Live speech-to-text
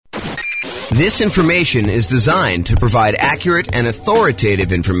This information is designed to provide accurate and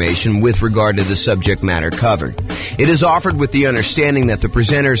authoritative information with regard to the subject matter covered. It is offered with the understanding that the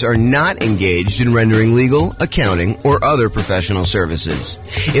presenters are not engaged in rendering legal, accounting, or other professional services.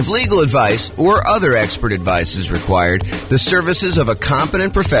 If legal advice or other expert advice is required, the services of a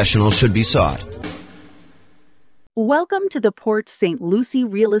competent professional should be sought. Welcome to the Port St. Lucie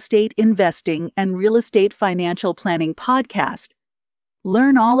Real Estate Investing and Real Estate Financial Planning Podcast.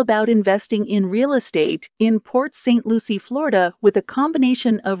 Learn all about investing in real estate in Port St. Lucie, Florida, with a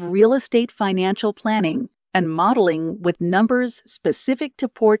combination of real estate financial planning and modeling with numbers specific to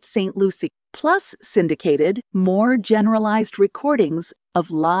Port St. Lucie, plus syndicated, more generalized recordings of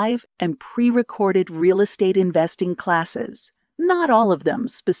live and pre-recorded real estate investing classes, not all of them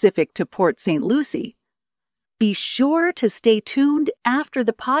specific to Port St. Lucie. Be sure to stay tuned after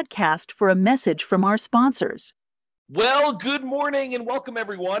the podcast for a message from our sponsors. Well, good morning and welcome,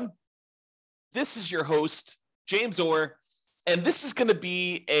 everyone. This is your host, James Orr, and this is going to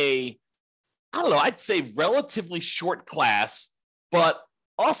be I'd say relatively short class, but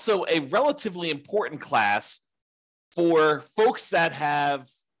also a relatively important class for folks that have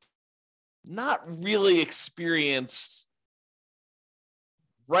not really experienced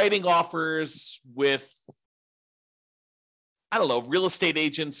writing offers with, real estate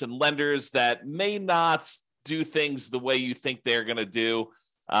agents and lenders that may not do things the way you think they're going to do,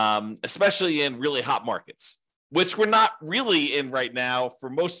 especially in really hot markets, which we're not really in right now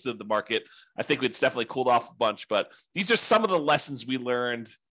for most of the market. I think it's definitely cooled off a bunch, but these are some of the lessons we learned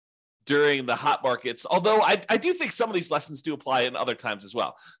during the hot markets, although I do think some of these lessons do apply in other times as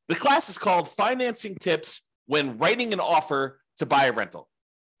well. The class is called Financing Tips When Writing an Offer to Buy a Rental.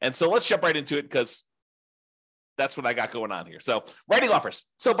 And so let's jump right into it because that's what I got going on here. So writing offers.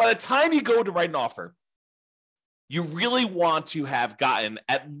 So by the time you go to write an offer, you really want to have gotten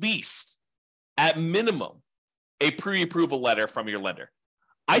at minimum, a pre-approval letter from your lender.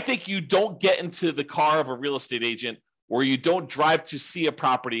 I think you don't get into the car of a real estate agent or you don't drive to see a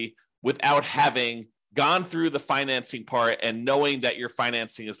property without having gone through the financing part and knowing that your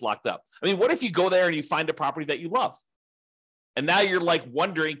financing is locked up. I mean, what if you go there and you find a property that you love? And now you're like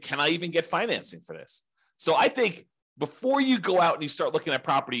wondering, can I even get financing for this? So I think before you go out and you start looking at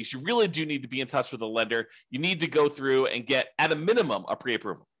properties, you really do need to be in touch with a lender. You need to go through and get, at a minimum, a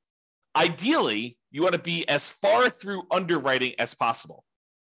pre-approval. Ideally, you want to be as far through underwriting as possible.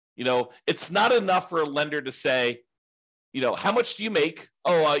 It's not enough for a lender to say, how much do you make?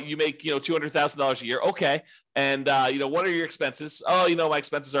 Oh, you make, $200,000 a year. Okay. And, what are your expenses? Oh, my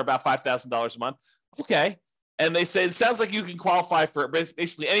expenses are about $5,000 a month. Okay. And they say, it sounds like you can qualify for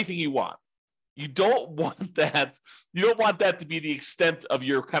basically anything you want. You don't want that. You don't want that to be the extent of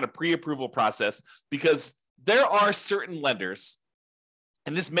your kind of pre-approval process, because there are certain lenders,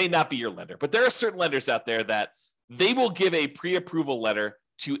 and this may not be your lender, but there are certain lenders out there that they will give a pre-approval letter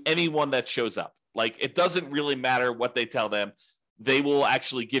to anyone that shows up. Like, it doesn't really matter what they tell them. They will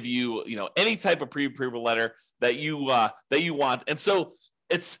actually give you, any type of pre-approval letter that you want. And so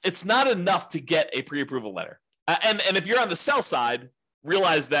it's not enough to get a pre-approval letter. And if you're on the sell side,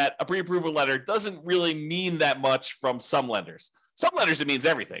 realize that a pre-approval letter doesn't really mean that much from some lenders. Some lenders, it means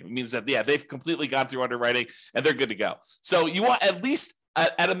everything. It means that, they've completely gone through underwriting and they're good to go. So you want at least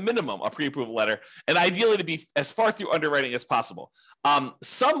at a minimum a pre-approval letter, and ideally to be as far through underwriting as possible.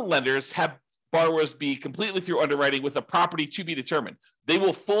 Some lenders have borrowers be completely through underwriting with a property to be determined. They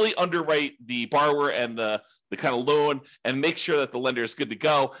will fully underwrite the borrower and the kind of loan and make sure that the lender is good to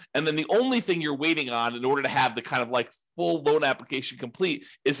go. And then the only thing you're waiting on in order to have the kind of like full loan application complete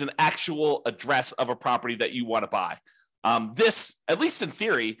is an actual address of a property that you want to buy. This, at least in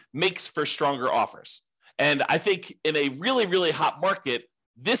theory, makes for stronger offers. And I think in a really, really hot market,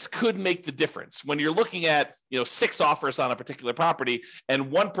 this could make the difference when you're looking at, 6 offers on a particular property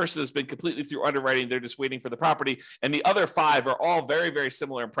and one person has been completely through underwriting. They're just waiting for the property. And the other 5 are all very, very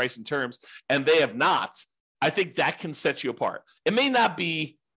similar in price and terms, and they have not. I think that can set you apart. It may not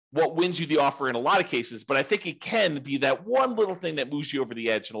be what wins you the offer in a lot of cases, but I think it can be that one little thing that moves you over the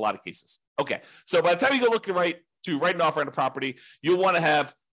edge in a lot of cases. Okay. So by the time you go look to write an offer on a property, you'll want to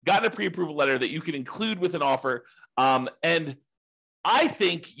have gotten a pre-approval letter that you can include with an offer. And I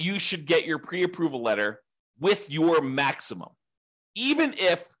think you should get your pre-approval letter with your maximum, even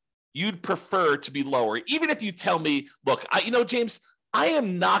if you'd prefer to be lower. Even if you tell me, look, James, I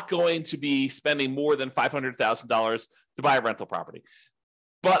am not going to be spending more than $500,000 to buy a rental property,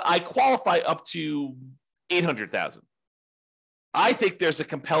 but I qualify up to $800,000. I think there's a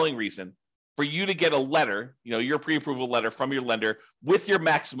compelling reason for you to get a letter, your pre-approval letter from your lender with your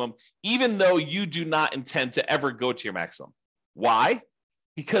maximum, even though you do not intend to ever go to your maximum. Why?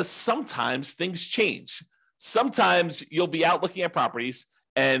 Because sometimes things change. Sometimes you'll be out looking at properties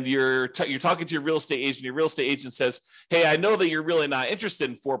and you're talking to your real estate agent. Your real estate agent says, hey, I know that you're really not interested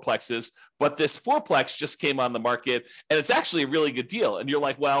in fourplexes, but this fourplex just came on the market and it's actually a really good deal. And you're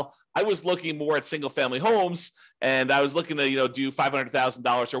like, well, I was looking more at single family homes and I was looking to, do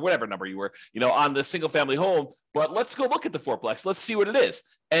 $500,000 or whatever number you were, on the single family home, but let's go look at the fourplex. Let's see what it is.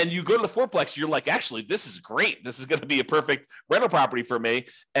 And you go to the fourplex, you're like, actually, this is great. This is going to be a perfect rental property for me.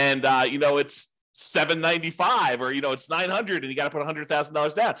 And, it's $795 or, it's $900 and you got to put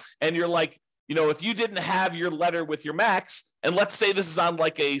 $100,000 down. And you're like, if you didn't have your letter with your max, and let's say this is on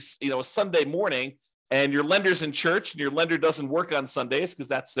like a Sunday morning and your lender's in church and your lender doesn't work on Sundays because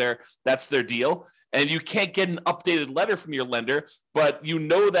that's their deal. And you can't get an updated letter from your lender, but you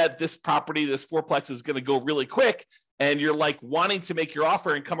know that this property, this fourplex is going to go really quick. And you're like wanting to make your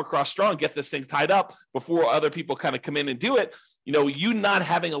offer and come across strong, get this thing tied up before other people kind of come in and do it. You not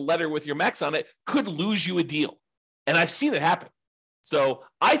having a letter with your max on it could lose you a deal. And I've seen it happen. So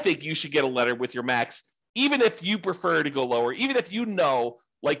I think you should get a letter with your max, even if you prefer to go lower, even if you know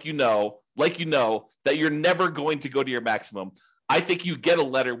that you're never going to go to your maximum. I think you get a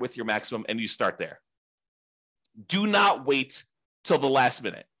letter with your maximum and you start there. Do not wait till the last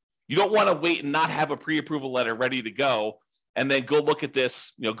minute. You don't want to wait and not have a pre-approval letter ready to go and then go look at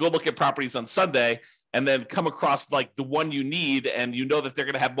this, go look at properties on Sunday and then come across like the one you need. And you know that they're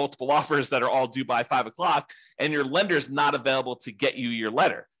going to have multiple offers that are all due by 5:00 and your lender is not available to get you your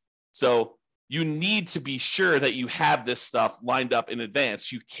letter. So you need to be sure that you have this stuff lined up in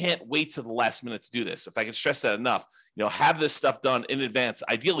advance. You can't wait till the last minute to do this. If I can stress that enough, have this stuff done in advance,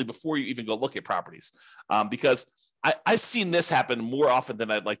 ideally before you even go look at properties. Because I've seen this happen more often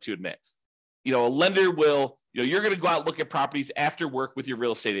than I'd like to admit. A lender will, you're going to go out and look at properties after work with your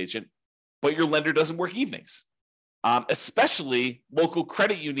real estate agent, but your lender doesn't work evenings. Especially local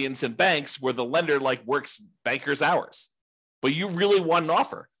credit unions and banks where the lender works bankers' hours, but you really want an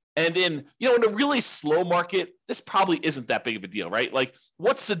offer. And in a really slow market, this probably isn't that big of a deal, right? Like,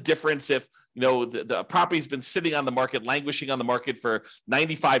 what's the difference if, the property's been sitting on the market, languishing on the market for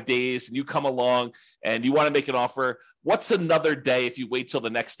 95 days, and you come along and you want to make an offer? What's another day if you wait till the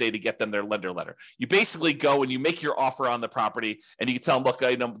next day to get them their lender letter? You basically go and you make your offer on the property and you can tell them, look,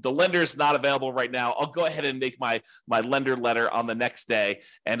 the lender is not available right now. I'll go ahead and make my lender letter on the next day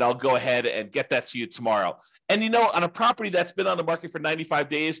and I'll go ahead and get that to you tomorrow. And, on a property that's been on the market for 95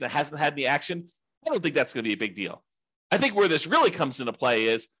 days and hasn't had any action, I don't think that's going to be a big deal. I think where this really comes into play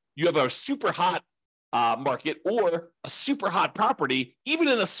is you have a super hot market or a super hot property, even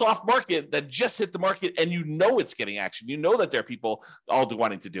in a soft market that just hit the market and it's getting action. That there are people all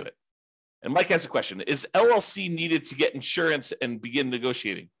wanting to do it. And Mike has a question. Is LLC needed to get insurance and begin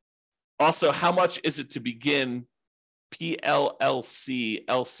negotiating? Also, how much is it to begin PLLC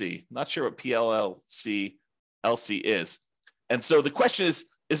LC? Not sure what PLLC LC is. And so the question is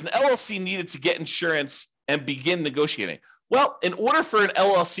an LLC needed to get insurance and begin negotiating? Well, in order for an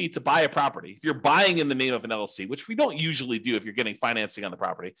LLC to buy a property, if you're buying in the name of an LLC, which we don't usually do if you're getting financing on the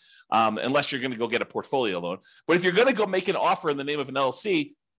property, unless you're going to go get a portfolio loan. But if you're going to go make an offer in the name of an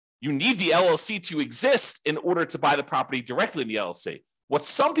LLC, you need the LLC to exist in order to buy the property directly in the LLC. What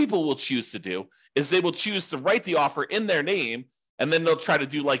some people will choose to do is they will choose to write the offer in their name, and then they'll try to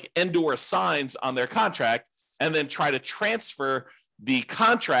do like and/or signs on their contract, and then try to transfer the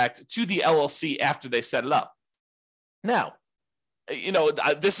contract to the LLC after they set it up. Now,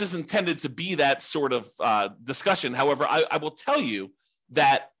 this is intended to be that sort of discussion. However, I will tell you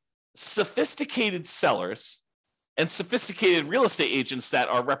that sophisticated sellers and sophisticated real estate agents that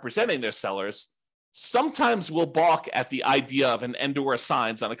are representing their sellers sometimes will balk at the idea of an and/or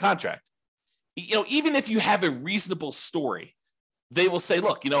signs on a contract. Even if you have a reasonable story, they will say,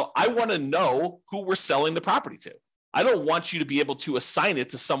 look, I want to know who we're selling the property to. I don't want you to be able to assign it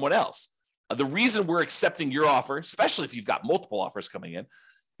to someone else. The reason we're accepting your offer, especially if you've got multiple offers coming in,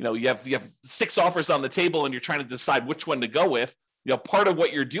 you have 6 offers on the table and you're trying to decide which one to go with. Part of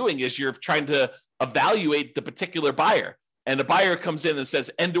what you're doing is you're trying to evaluate the particular buyer. And the buyer comes in and says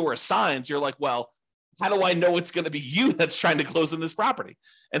and/or signs. You're like, well, how do I know it's going to be you that's trying to close on this property?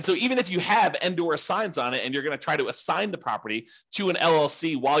 And so even if you have and/or signs on it and you're going to try to assign the property to an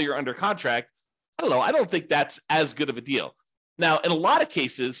LLC while you're under contract, I don't think that's as good of a deal. Now, in a lot of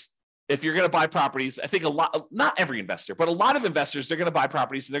cases, if you're going to buy properties, I think not every investor, but a lot of investors, they're going to buy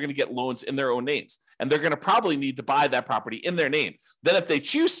properties and they're going to get loans in their own names. And they're going to probably need to buy that property in their name. Then if they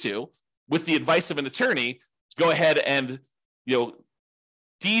choose to, with the advice of an attorney, go ahead and,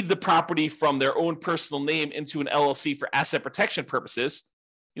 deed the property from their own personal name into an LLC for asset protection purposes.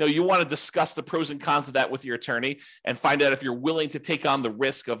 you want to discuss the pros and cons of that with your attorney and find out if you're willing to take on the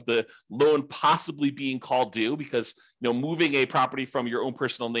risk of the loan possibly being called due, because moving a property from your own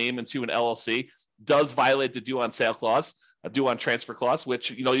personal name into an LLC does violate the due on sale clause, a due on transfer clause,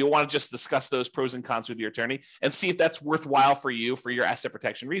 which you'll want to just discuss those pros and cons with your attorney and see if that's worthwhile for you for your asset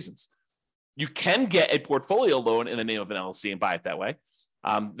protection reasons. You can get a portfolio loan in the name of an LLC and buy it that way.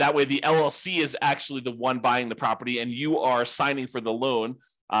 That way, the LLC is actually the one buying the property, and you are signing for the loan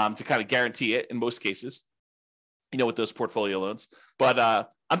to kind of guarantee it in most cases, with those portfolio loans. But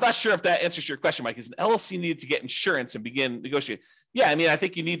I'm not sure if that answers your question, Mike. Is an LLC needed to get insurance and begin negotiating? Yeah, I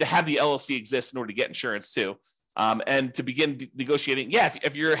think you need to have the LLC exist in order to get insurance too. And to begin negotiating. Yeah,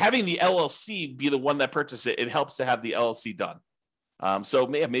 if you're having the LLC be the one that purchases it, it helps to have the LLC done. So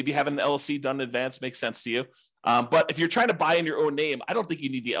maybe having an LLC done in advance makes sense to you. But if you're trying to buy in your own name, I don't think you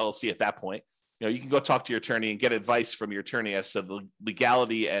need the LLC at that point. You can go talk to your attorney and get advice from your attorney as to the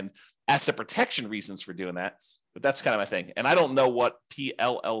legality and asset protection reasons for doing that. But that's kind of my thing. And I don't know what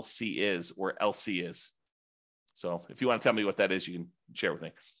PLLC is or LC is. So if you want to tell me what that is, you can share with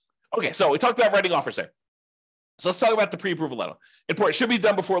me. Okay, so we talked about writing offers there. So let's talk about the pre-approval letter. Important. Should be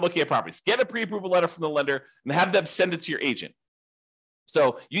done before looking at properties. Get a pre-approval letter from the lender and have them send it to your agent.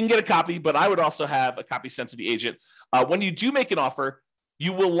 So you can get a copy, but I would also have a copy sent to the agent. When you do make an offer,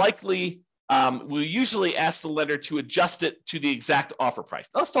 you will likely, we'll usually ask the lender to adjust it to the exact offer price.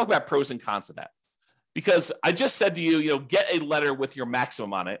 Now, let's talk about pros and cons of that. Because I just said to you, get a letter with your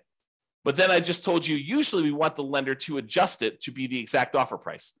maximum on it. But then I just told you, usually we want the lender to adjust it to be the exact offer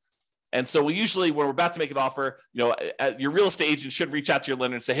price. And so we usually, when we're about to make an offer, your real estate agent should reach out to your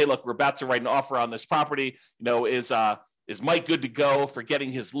lender and say, hey, look, we're about to write an offer on this property. Is Mike good to go for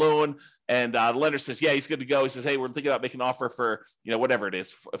getting his loan? And the lender says, yeah, he's good to go. He says, hey, we're thinking about making an offer for, whatever it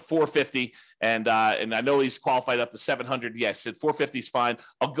is, $450. And I know he's qualified up to $700. Yes, $450 is fine.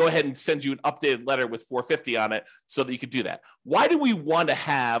 I'll go ahead and send you an updated letter with $450 on it so that you could do that. Why do we want to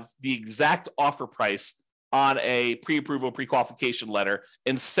have the exact offer price on a pre-approval, pre-qualification letter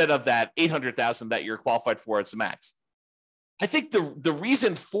instead of that $800,000 that you're qualified for as the max? I think the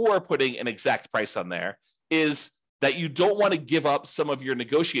reason for putting an exact price on there is that you don't want to give up some of your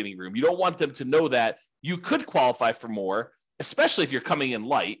negotiating room. You don't want them to know that you could qualify for more, especially if you're coming in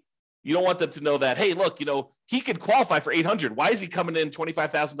light. You don't want them to know that, hey, look, he could qualify for $800. Why is he coming in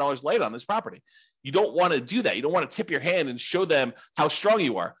 $25,000 late on this property? You don't want to do that. You don't want to tip your hand and show them how strong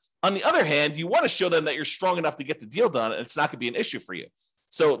you are. On the other hand, you want to show them that you're strong enough to get the deal done, and it's not going to be an issue for you.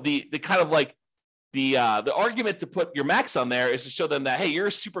 So the kind of like the argument to put your max on there is to show them that, hey, you're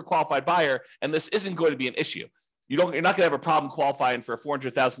a super qualified buyer, and this isn't going to be an issue. You're not going to have a problem qualifying for a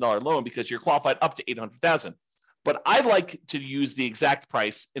 $400,000 loan because you're qualified up to $800,000. But I like to use the exact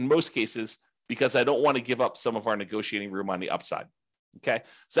price in most cases because I don't want to give up some of our negotiating room on the upside. Okay,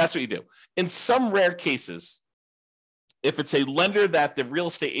 so that's what you do. In some rare cases, if it's a lender that the real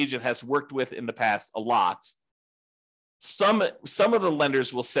estate agent has worked with in the past a lot, some of the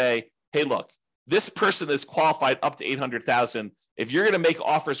lenders will say, hey, look, this person is qualified up to $800,000. If you're going to make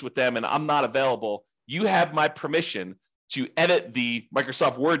offers with them and I'm not available, you have my permission to edit the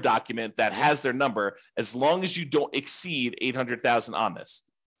Microsoft Word document that has their number as long as you don't exceed $800,000 on this.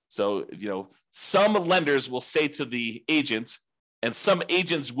 So, some lenders will say to the agent, and some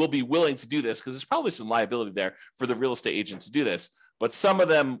agents will be willing to do this because there's probably some liability there for the real estate agent to do this. But some of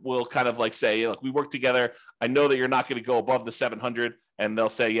them will kind of like say, look, we work together. I know that you're not going to go above the 700. And they'll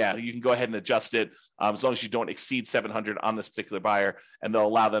say, yeah, you can go ahead and adjust it as long as you don't exceed 700 on this particular buyer. And they'll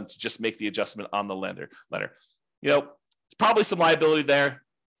allow them to just make the adjustment on the letter. It's probably some liability there.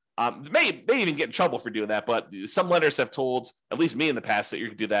 May even get in trouble for doing that. But some lenders have told, at least me in the past, that you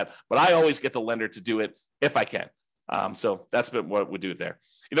can do that. But I always get the lender to do it if I can. So that's been what we do there.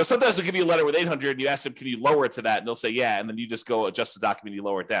 Sometimes they'll give you a letter with 800 and you ask them, can you lower it to that? And they'll say, yeah. And then you just go adjust the document, you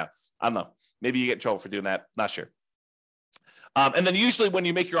lower it down. I don't know. Maybe you get in trouble for doing that. Not sure. And then usually when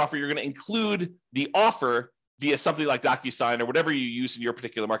you make your offer, you're going to include the offer via something like DocuSign or whatever you use in your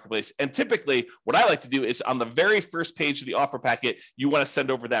particular marketplace. And typically what I like to do is on the very first page of the offer packet, you want to send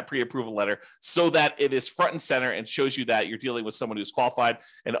over that pre-approval letter so that it is front and center and shows you that you're dealing with someone who's qualified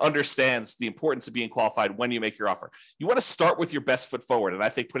and understands the importance of being qualified when you make your offer. You want to start with your best foot forward. And I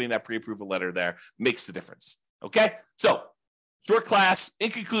think putting that pre-approval letter there makes the difference. Okay. So short class,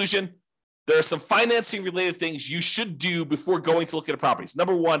 in conclusion, there are some financing related things you should do before going to look at properties.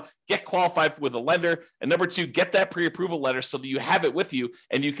 Number one, get qualified with a lender. And number two, get that pre-approval letter so that you have it with you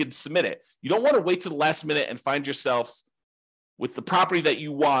and you can submit it. You don't want to wait to the last minute and find yourselves with the property that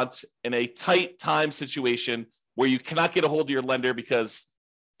you want in a tight time situation where you cannot get a hold of your lender because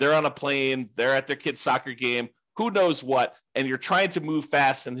they're on a plane, they're at their kid's soccer game, who knows what, and you're trying to move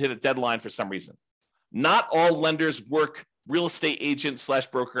fast and hit a deadline for some reason. Not all lenders work real estate agent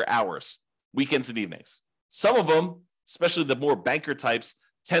 / broker hours, weekends and evenings. Some of them, especially the more banker types,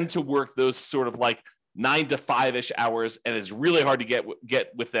 tend to work those sort of like 9 to 5-ish hours, and it's really hard to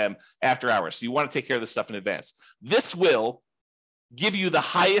get with them after hours. So you want to take care of this stuff in advance. This will give you the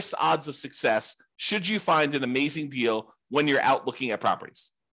highest odds of success should you find an amazing deal when you're out looking at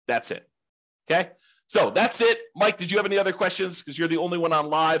properties. That's it. Okay? So that's it. Mike, did you have any other questions? Because you're the only one on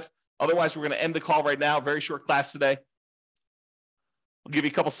live. Otherwise, we're going to end the call right now. Very short class today. I'll give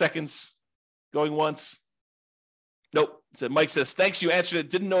you a couple seconds. Going once. Nope. So Mike says, thanks, you answered it.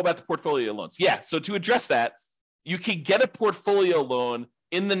 Didn't know about the portfolio loans. Yeah, so to address that, you can get a portfolio loan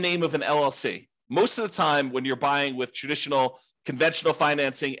in the name of an LLC. Most of the time when you're buying with traditional conventional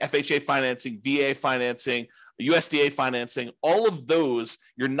financing, FHA financing, VA financing, USDA financing, all of those,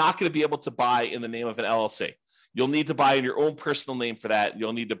 you're not going to be able to buy in the name of an LLC. You'll need to buy in your own personal name for that.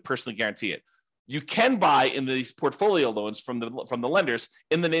 You'll need to personally guarantee it. You can buy in these portfolio loans from the lenders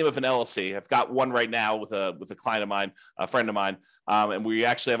in the name of an LLC. I've got one right now with a client of mine, a friend of mine, and we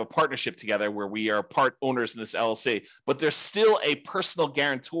actually have a partnership together where we are part owners in this LLC. But there's still a personal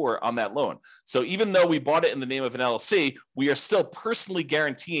guarantor on that loan. So even though we bought it in the name of an LLC, we are still personally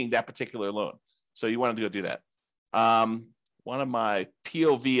guaranteeing that particular loan. So you want to go do that. One of my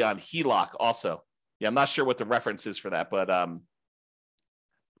POV on HELOC also. Yeah, I'm not sure what the reference is for that, but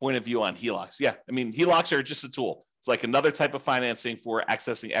point of view on HELOCs. Yeah, I mean, HELOCs are just a tool. It's like another type of financing for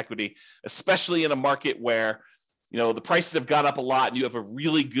accessing equity, especially in a market where, you know, the prices have gone up a lot and you have a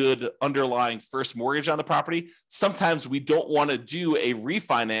really good underlying first mortgage on the property. Sometimes we don't want to do a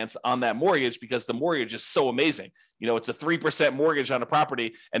refinance on that mortgage because the mortgage is so amazing. You know, it's a 3% mortgage on a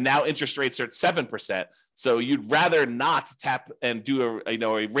property and now interest rates are at 7%. So you'd rather not tap and do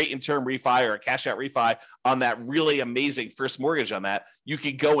a rate and term refi or a cash out refi on that really amazing first mortgage on that. You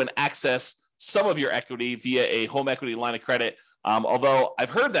could go and access some of your equity via a home equity line of credit. Although I've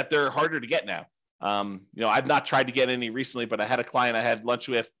heard that they're harder to get now. I've not tried to get any recently, but I had a client I had lunch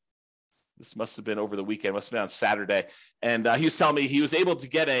with. This must have been over the weekend, must have been on Saturday. And he was telling me he was able to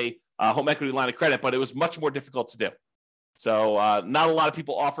get a home equity line of credit, but it was much more difficult to do. So not a lot of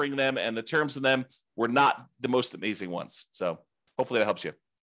people offering them, and the terms of them were not the most amazing ones. So hopefully that helps you.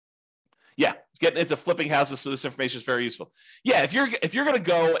 Yeah, getting into flipping houses, so this information is very useful. Yeah, if you're going to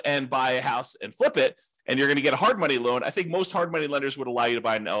go and buy a house and flip it, and you're going to get a hard money loan, I think most hard money lenders would allow you to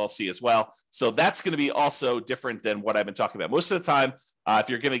buy an LLC as well. So that's going to be also different than what I've been talking about. Most of the time, if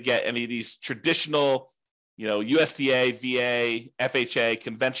you're going to get any of these traditional, USDA, VA, FHA,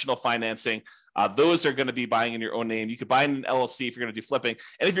 conventional financing, those are going to be buying in your own name. You could buy in an LLC if you're going to do flipping.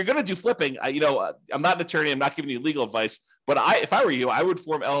 And if you're going to do flipping, I'm not an attorney. I'm not giving you legal advice. But if I were you, I would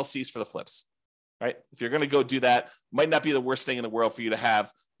form LLCs for the flips. Right? If you're going to go do that, might not be the worst thing in the world for you to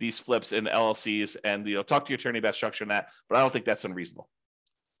have these flips in LLCs and, talk to your attorney about structuring that, but I don't think that's unreasonable.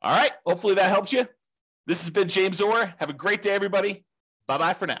 All right. Hopefully that helps you. This has been James Orr. Have a great day, everybody.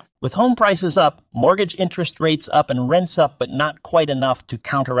 Bye-bye for now. With home prices up, mortgage interest rates up, and rents up, but not quite enough to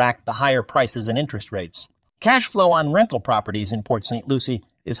counteract the higher prices and interest rates, cash flow on rental properties in Port St. Lucie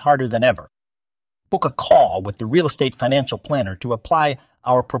is harder than ever. Book a call with the Real Estate Financial Planner to apply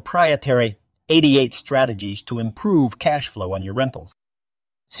our proprietary 88 strategies to improve cash flow on your rentals.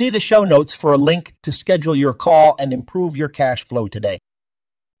 See the show notes for a link to schedule your call and improve your cash flow today.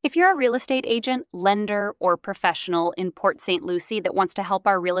 If you're a real estate agent, lender, or professional in Port St. Lucie that wants to help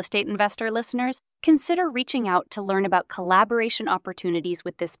our real estate investor listeners, consider reaching out to learn about collaboration opportunities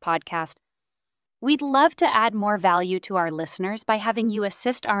with this podcast. We'd love to add more value to our listeners by having you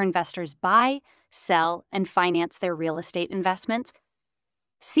assist our investors buy, sell, and finance their real estate investments.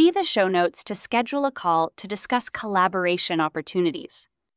 See the show notes to schedule a call to discuss collaboration opportunities.